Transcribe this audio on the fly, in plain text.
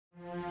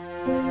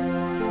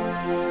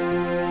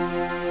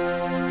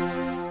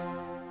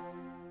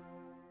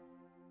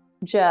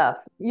Jeff,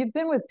 you've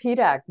been with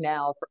PDAC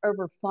now for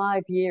over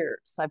 5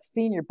 years. I've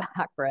seen your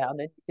background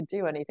and you can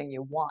do anything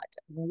you want.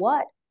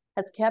 What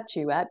has kept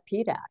you at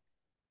PDAC?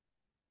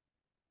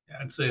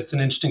 Yeah, it's an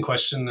interesting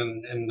question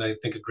and I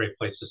think a great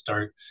place to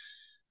start.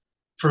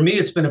 For me,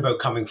 it's been about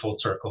coming full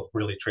circle,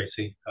 really,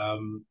 Tracy.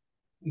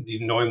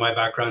 Knowing my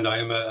background, I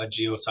am a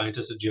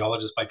geoscientist, a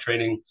geologist by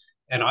training,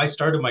 and I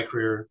started my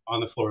career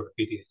on the floor of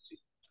the PDAC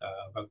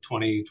about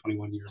 20,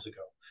 21 years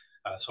ago.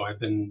 So I've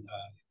been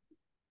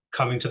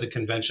coming to the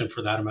convention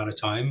for that amount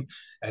of time.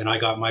 And I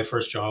got my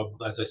first job,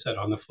 as I said,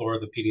 on the floor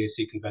of the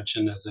PDAC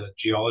convention as a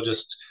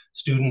geologist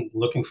student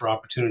looking for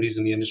opportunities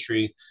in the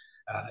industry.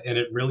 And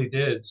it really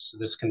did.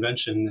 This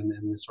convention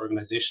and this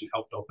organization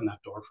helped open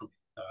that door for me,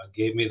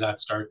 gave me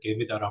that start, gave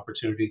me that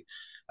opportunity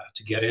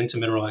to get into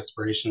mineral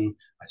exploration.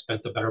 I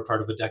spent the better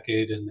part of a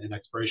decade in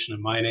exploration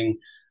and mining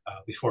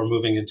before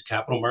moving into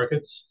capital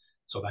markets.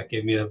 So that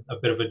gave me a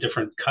bit of a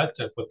different cut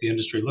at what the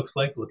industry looks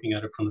like, looking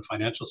at it from the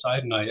financial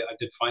side. And I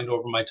did find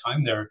over my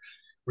time there,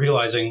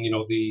 realizing,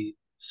 the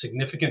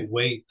significant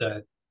weight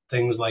that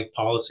things like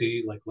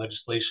policy, like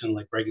legislation,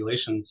 like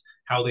regulations,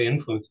 how they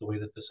influence the way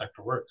that the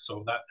sector works.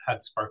 So that had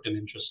sparked an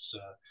interest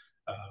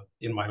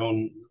in my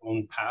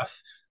own path.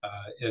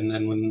 And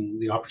then when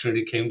the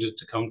opportunity came to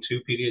come to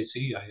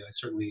PDAC, I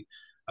certainly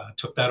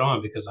took that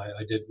on because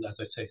I did, as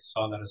I say,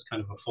 saw that as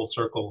kind of a full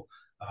circle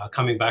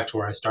coming back to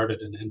where I started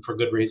and for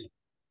good reason.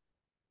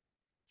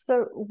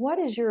 So what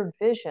is your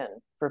vision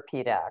for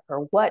PDAC,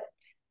 or what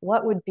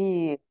would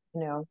be,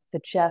 the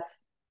Jeff,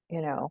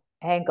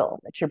 angle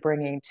that you're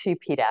bringing to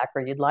PDAC,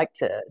 or you'd like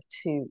to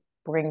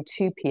bring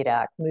to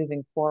PDAC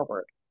moving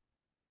forward?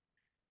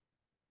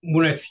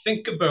 When I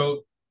think about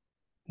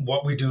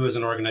what we do as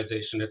an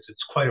organization, it's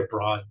quite a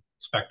broad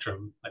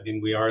spectrum. I mean,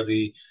 we are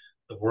the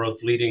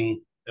world's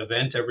leading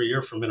event every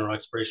year for mineral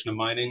exploration and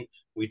mining.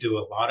 We do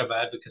a lot of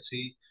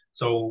advocacy.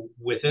 So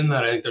within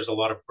that, I think there's a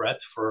lot of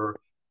breadth for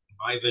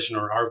my vision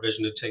or our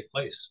vision to take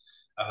place.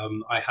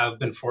 I have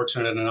been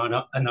fortunate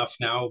enough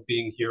now,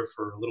 being here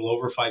for a little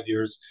over 5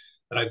 years,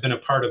 that I've been a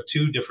part of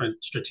two different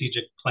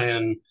strategic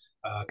plan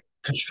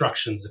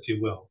constructions, if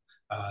you will.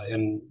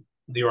 And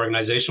the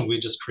organization, we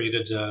just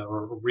created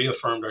or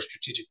reaffirmed our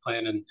strategic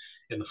plan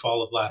in the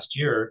fall of last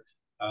year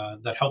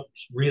that helped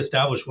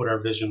reestablish what our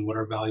vision, what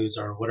our values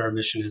are, what our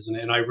mission is.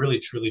 And I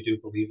really, truly do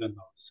believe in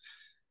those.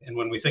 And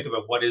when we think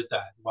about what is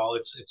that, well,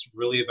 it's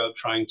really about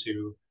trying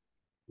to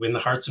win the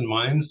hearts and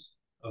minds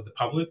of the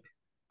public,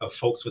 of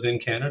folks within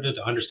Canada,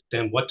 to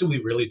understand what do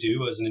we really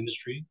do as an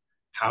industry?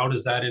 How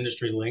does that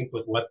industry link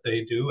with what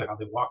they do, how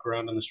they walk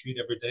around on the street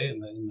every day,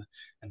 and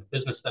the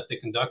business that they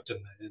conduct,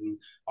 and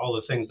all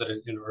the things that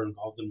are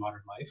involved in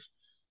modern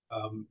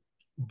life.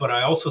 But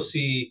I also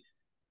see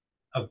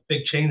a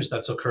big change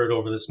that's occurred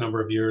over this number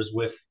of years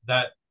with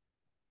that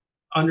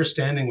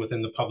understanding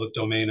within the public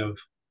domain of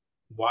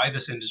why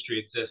this industry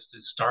exists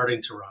is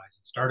starting to rise,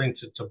 it's starting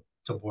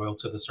to boil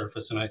to the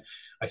surface. And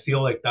I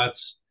feel like that's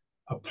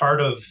a part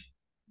of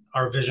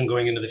our vision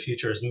going into the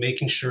future, is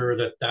making sure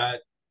that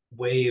that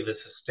wave is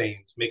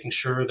sustained, making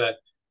sure that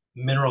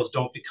minerals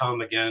don't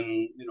become,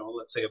 again,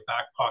 let's say a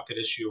back pocket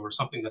issue or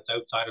something that's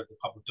outside of the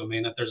public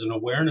domain, that there's an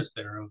awareness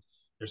there of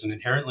there's an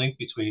inherent link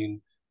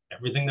between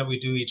everything that we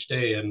do each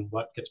day and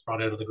what gets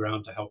brought out of the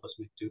ground to help us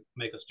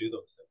make us do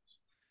those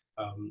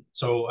things.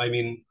 So, I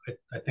mean,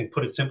 I think,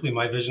 put it simply,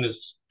 my vision is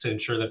to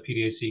ensure that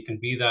PDAC can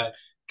be that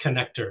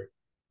connector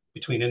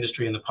between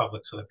industry and the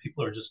public, so that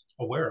people are just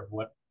aware of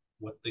what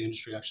the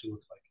industry actually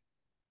looks like.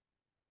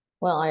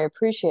 Well, I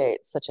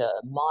appreciate such a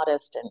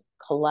modest and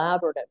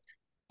collaborative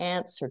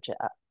answer, Jeff.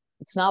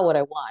 It's not what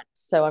I want.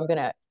 So I'm going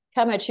to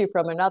come at you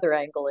from another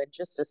angle in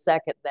just a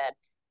second then.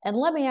 And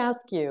let me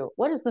ask you,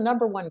 what is the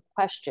number one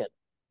question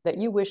that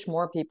you wish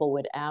more people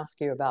would ask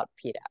you about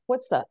PDAC?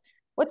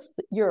 What's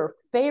your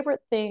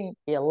favorite thing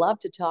you love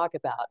to talk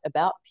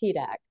about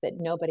PDAC that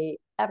nobody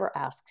ever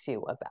asks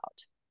you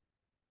about?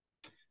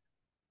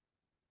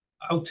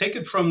 I'll take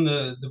it from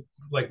the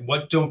like,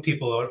 what don't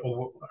people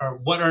or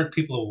what aren't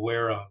people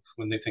aware of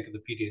when they think of the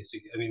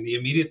PDAC? I mean, the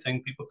immediate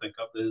thing people think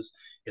of is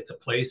it's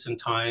a place and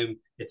time,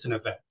 it's an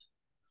event.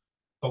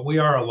 But we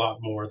are a lot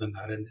more than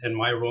that. And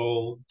my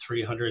role,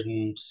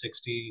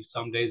 360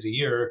 some days a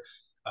year,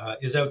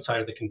 is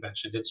outside of the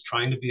convention. It's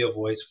trying to be a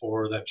voice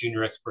for that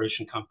junior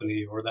exploration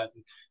company or that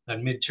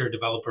mid-tier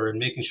developer, and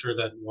making sure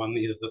that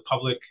either the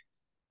public,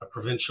 a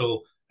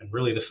provincial, and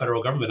really the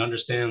federal government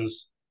understands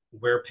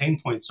where pain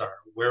points are,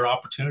 where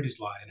opportunities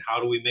lie, and how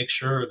do we make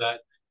sure that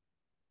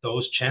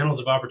those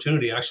channels of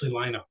opportunity actually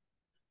line up.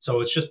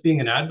 So it's just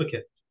being an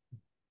advocate,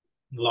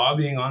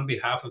 lobbying on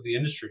behalf of the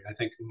industry. I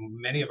think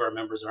many of our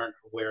members aren't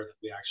aware that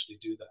we actually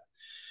do that.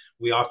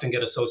 We often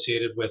get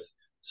associated with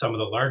some of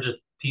the largest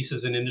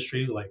pieces in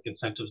industry, like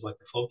incentives like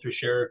the flow-through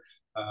share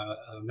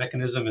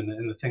mechanism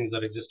and the things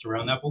that exist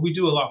around that. But we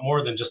do a lot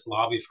more than just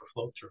lobby for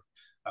flow-through.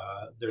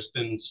 There's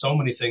been so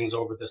many things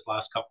over this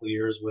last couple of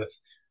years with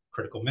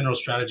critical mineral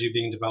strategy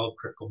being developed,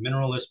 critical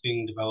mineral list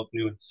being developed,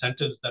 new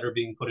incentives that are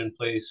being put in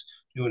place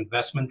new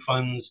investment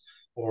funds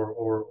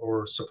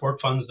or support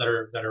funds that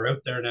are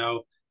out there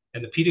now.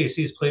 And the PDAC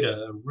has played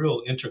a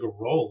real integral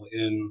role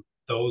in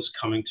those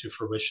coming to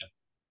fruition,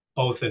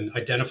 both in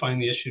identifying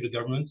the issue to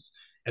governments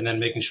and then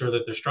making sure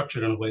that they're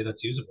structured in a way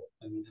that's usable.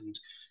 And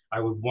I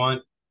would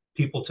want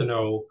people to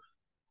know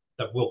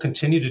that we'll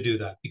continue to do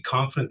that, be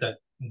confident that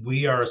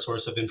we are a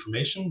source of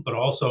information, but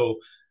also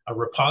a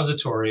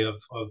repository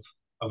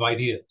of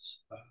ideas.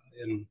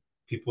 And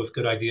people with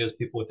good ideas,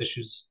 people with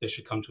issues, they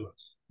should come to us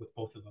with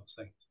both of those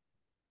things.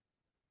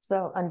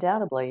 So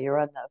undoubtedly, you're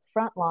on the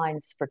front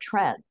lines for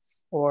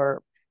trends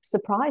or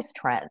surprise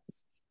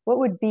trends. What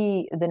would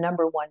be the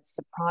number one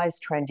surprise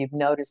trend you've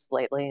noticed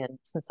lately? And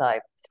since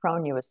I've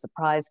thrown you a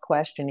surprise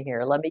question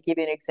here, let me give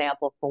you an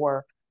example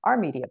for our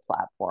media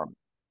platform.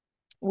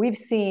 We've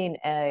seen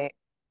a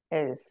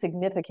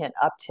significant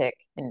uptick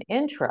in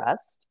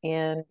interest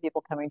in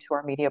people coming to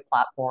our media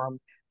platform,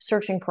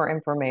 searching for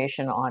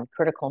information on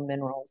critical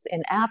minerals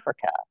in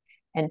Africa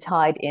and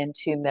tied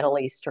into Middle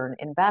Eastern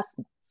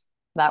investments.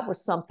 That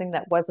was something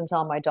that wasn't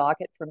on my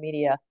docket for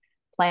media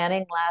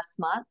planning last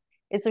month.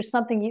 Is there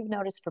something you've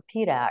noticed for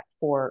PDAC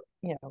for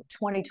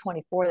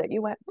 2024 that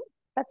you went,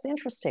 that's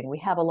interesting? We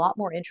have a lot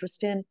more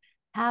interest in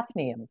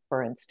hafnium,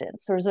 for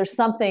instance. Or is there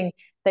something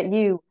that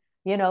you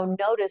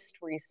noticed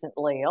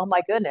recently? Oh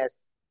my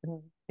goodness,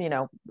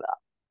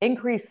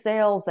 increased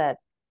sales at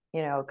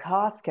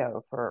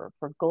Costco for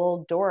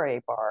gold doré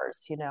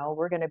bars.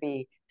 We're going to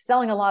be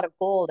selling a lot of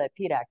gold at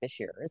PDAC this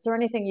year. Is there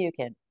anything you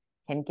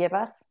can give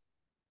us?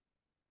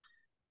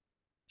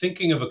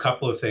 Thinking of a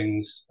couple of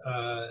things,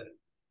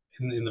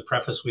 in the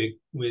preface, we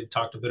had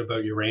talked a bit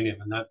about uranium,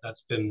 and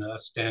that's been a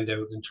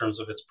standout in terms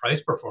of its price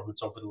performance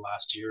over the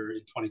last year in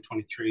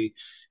 2023.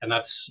 And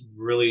that's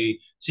really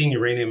seeing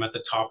uranium at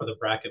the top of the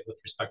bracket with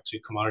respect to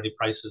commodity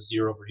prices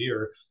year over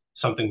year,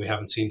 something we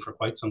haven't seen for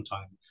quite some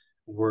time.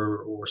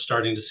 We're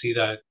starting to see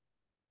that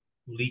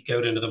leak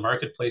out into the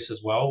marketplace as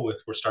well.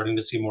 We're starting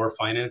to see more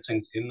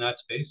financing in that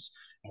space,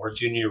 more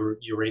junior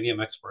uranium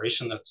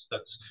exploration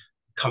that's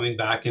coming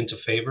back into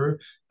favor.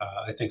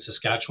 I think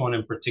Saskatchewan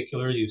in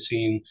particular, you've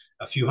seen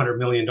a few $100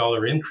 million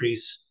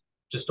increase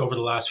just over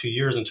the last few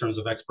years in terms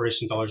of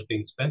exploration dollars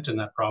being spent in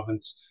that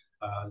province,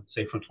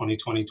 say from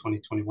 2020,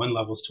 2021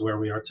 levels to where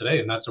we are today.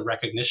 And that's a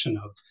recognition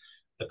of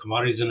the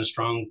commodities in a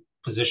strong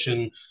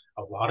position.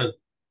 A lot of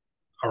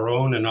our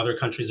own and other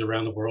countries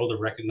around the world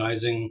are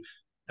recognizing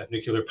that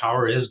nuclear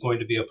power is going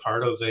to be a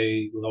part of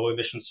a low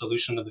emission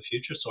solution of the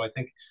future. So I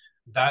think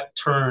that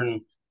turn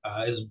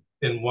has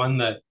been one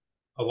that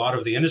a lot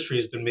of the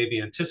industry has been maybe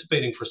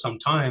anticipating for some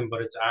time,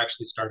 but it's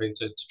actually starting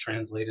to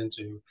translate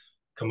into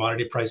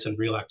commodity price and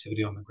real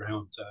activity on the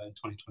ground in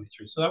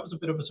 2023. So that was a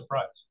bit of a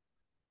surprise.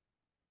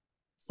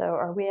 So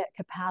are we at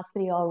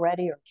capacity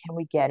already, or can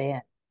we get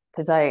in?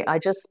 Because I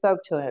just spoke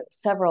to at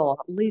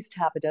least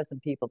half a dozen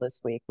people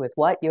this week with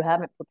what you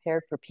haven't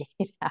prepared for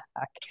PDAC.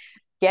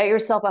 Get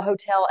yourself a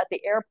hotel at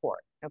the airport,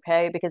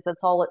 okay? Because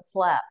that's all that's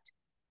left.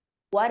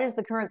 What is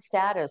the current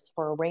status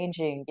for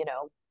arranging,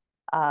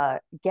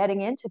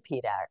 getting into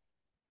PDAC?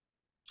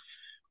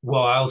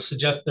 Well, I'll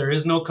suggest there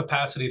is no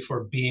capacity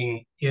for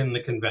being in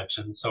the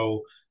convention.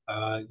 So,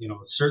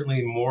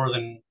 certainly more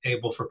than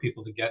able for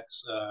people to get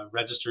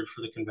registered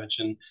for the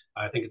convention.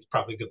 I think it's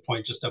probably a good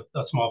point. Just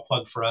a small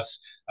plug for us.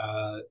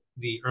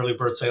 The early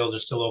bird sales are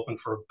still open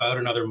for about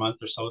another month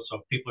or so. So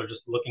if people are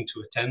just looking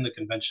to attend the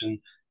convention,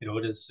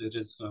 it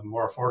is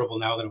more affordable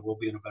now than it will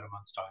be in about a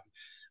month's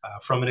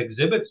time. From an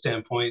exhibit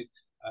standpoint,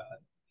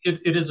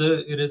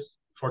 it is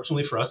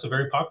fortunately for us, a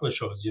very popular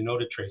show, as you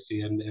noted,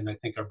 Tracy, and I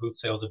think our booth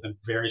sales have been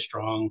very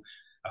strong.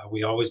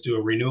 We always do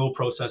a renewal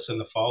process in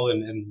the fall,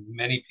 and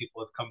many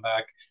people have come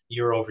back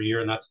year over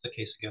year, and that's the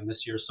case again this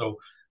year. So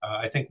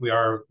I think we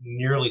are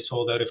nearly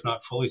sold out, if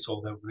not fully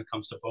sold out, when it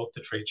comes to both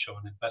the trade show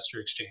and investor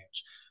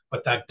exchange.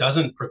 But that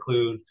doesn't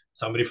preclude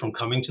somebody from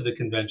coming to the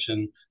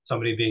convention,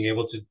 somebody being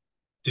able to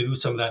do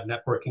some of that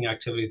networking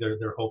activity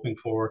they're hoping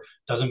for.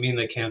 Doesn't mean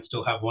they can't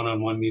still have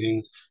one-on-one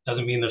meetings.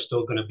 Doesn't mean they're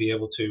still going to be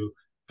able to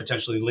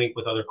potentially link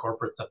with other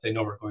corporates that they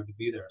know are going to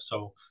be there.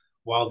 So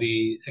while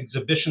the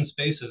exhibition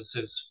space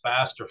is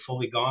fast or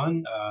fully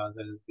gone,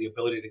 the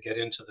ability to get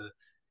into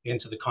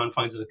the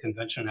confines of the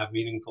convention and have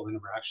meaningful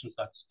interactions,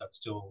 that's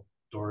still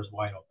doors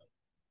wide open.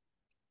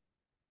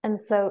 And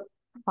so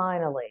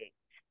finally,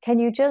 can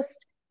you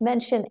just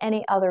mention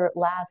any other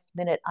last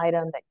minute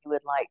item that you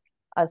would like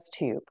us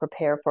to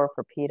prepare for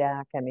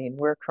PDAC? I mean,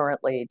 we're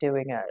currently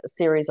doing a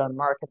series on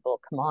marketable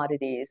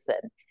commodities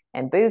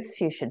and booths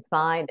you should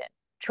find and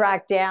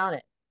track down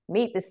and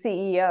meet the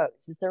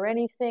CEOs. Is there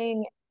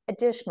anything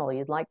additional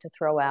you'd like to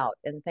throw out?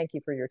 And thank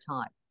you for your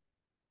time.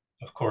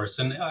 Of course.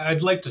 And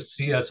I'd like to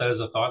see us as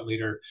a thought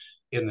leader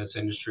in this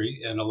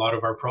industry. And a lot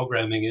of our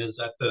programming is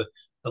at the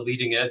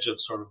leading edge of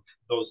sort of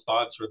those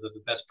thoughts or the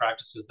best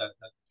practices that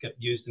get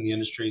used in the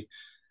industry.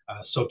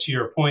 So to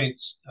your point,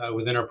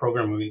 within our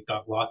program, we've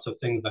got lots of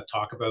things that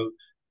talk about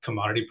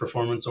commodity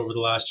performance over the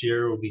last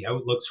year, or the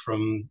outlooks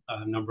from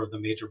a number of the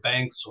major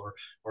banks or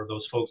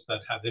those folks that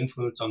have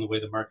influence on the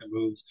way the market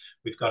moves.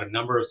 We've got a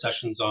number of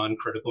sessions on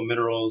critical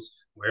minerals.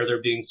 where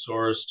they're being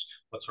sourced,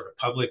 what sort of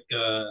public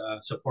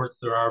supports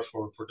there are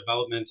for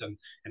development, and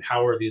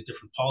how are these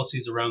different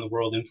policies around the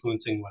world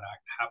influencing what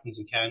happens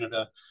in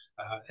Canada.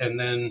 And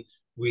then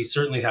we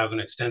certainly have an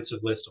extensive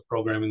list of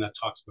programming that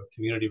talks about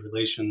community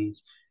relations,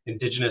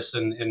 indigenous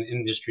and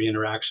industry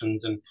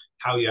interactions, and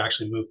how you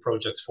actually move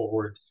projects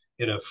forward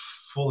in a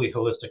fully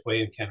holistic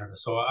way in Canada.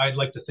 So I'd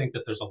like to think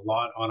that there's a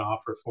lot on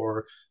offer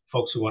for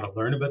folks who want to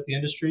learn about the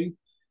industry.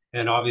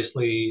 And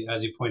obviously,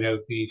 as you point out,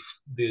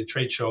 the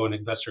trade show and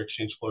investor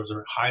exchange floors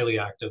are highly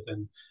active.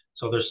 And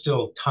so there's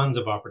still tons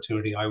of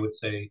opportunity, I would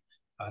say,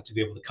 to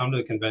be able to come to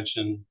the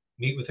convention,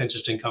 meet with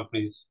interesting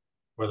companies,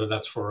 whether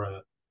that's for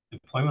an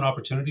employment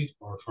opportunity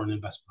or for an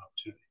investment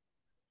opportunity.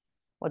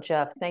 Well,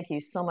 Jeff, thank you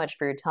so much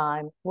for your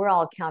time. We're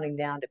all counting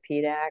down to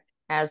PDAC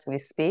as we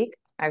speak.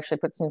 I actually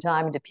put some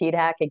time into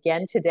PDAC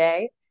again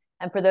today.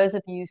 And for those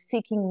of you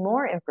seeking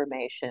more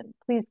information,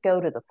 please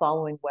go to the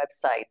following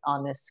website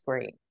on this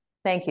screen.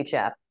 Thank you,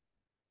 Jeff.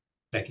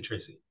 Thank you,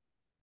 Tracy.